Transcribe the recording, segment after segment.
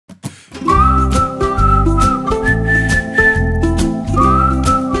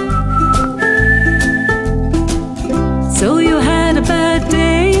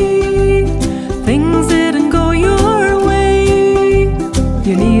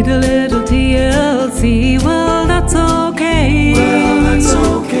need a little TLC. Well, that's okay. Well, that's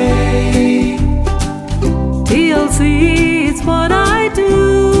okay. TLC, it's what I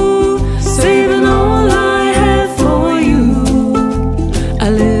do, saving all I have for you. A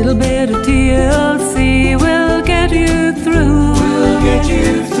little bit of TLC will get you through. We'll get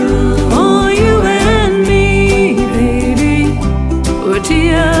you through. Oh, you and me, baby, we're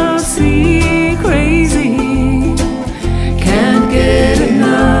TLC crazy. Can't get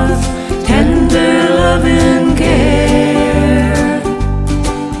enough tender loving care.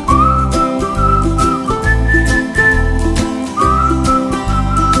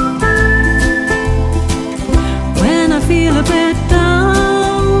 When I feel a bit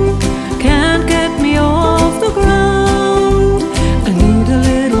down, can't get me off the ground, I need a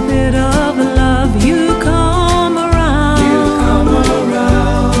little bit of love. You come around. You come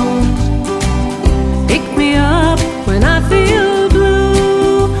around. Pick me up when I feel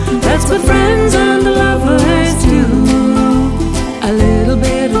blue. That's what friends and lovers do. A little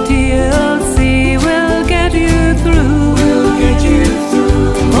bit of TLC will get you through. We'll get you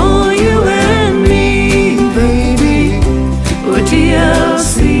through. Oh, you and me, baby, we're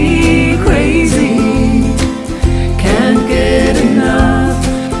TLC